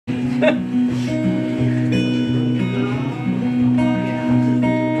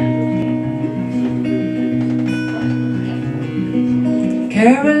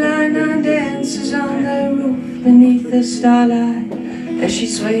Carolina dances on the roof beneath the starlight as she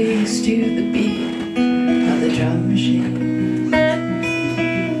sways to the beat of the drum machine.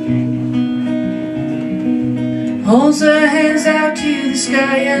 Holds her hands out to the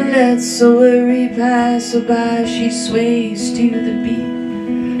sky and lets a worry pass her by. She sways to the beat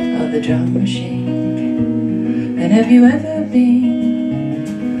of the drum machine. And have you ever been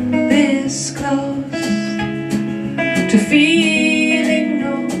this close to feeling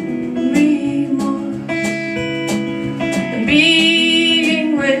no remorse and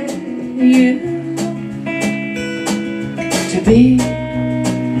being where you want to be?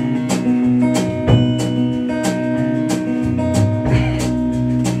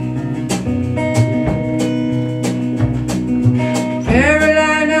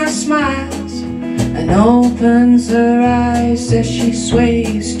 Carolina smiles and opens her eyes as she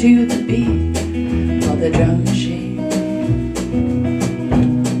sways to the beat of the drum machine.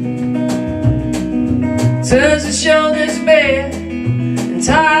 Turns her shoulders bare and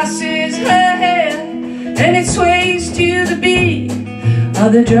tosses her hair, and it sways to the beat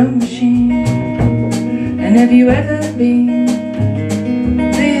of the drum machine. And have you ever been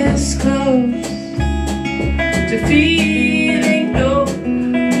this close to feeling no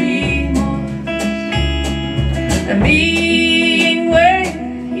remorse and being where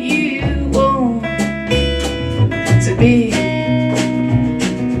you want to be?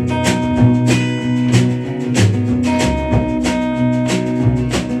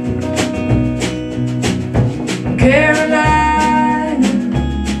 Carolina,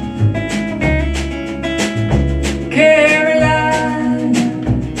 Carolina,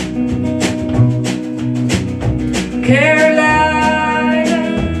 Carolina,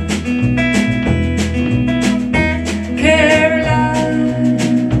 Carolina.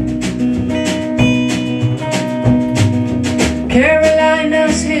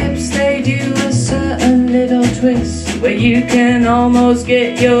 Carolina's hips, they do a certain little twist where you can almost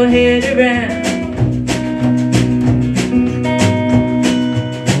get your head around.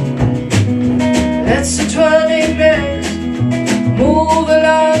 That's a twirling bass, move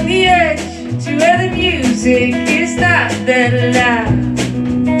along the edge to where the music is not that loud.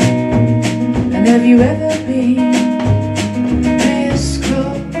 And have you ever been this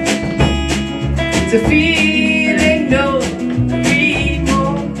close to feeling no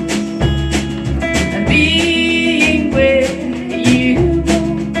remorse and being where you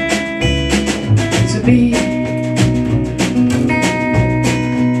want to be?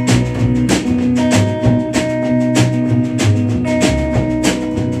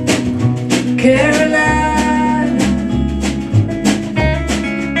 Carolina,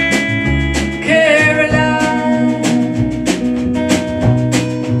 Carolina,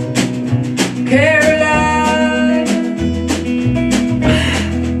 Carolina,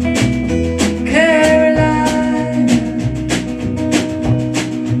 Carolina.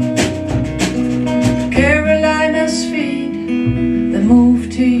 Carolina's feet, they move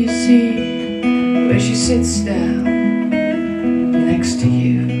to your seat where she sits down next to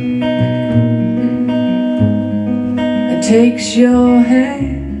you. Takes your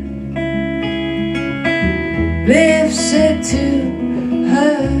hand, lifts it to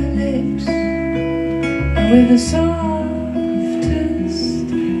her lips, and with the softest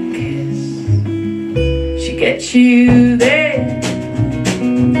kiss, she gets you there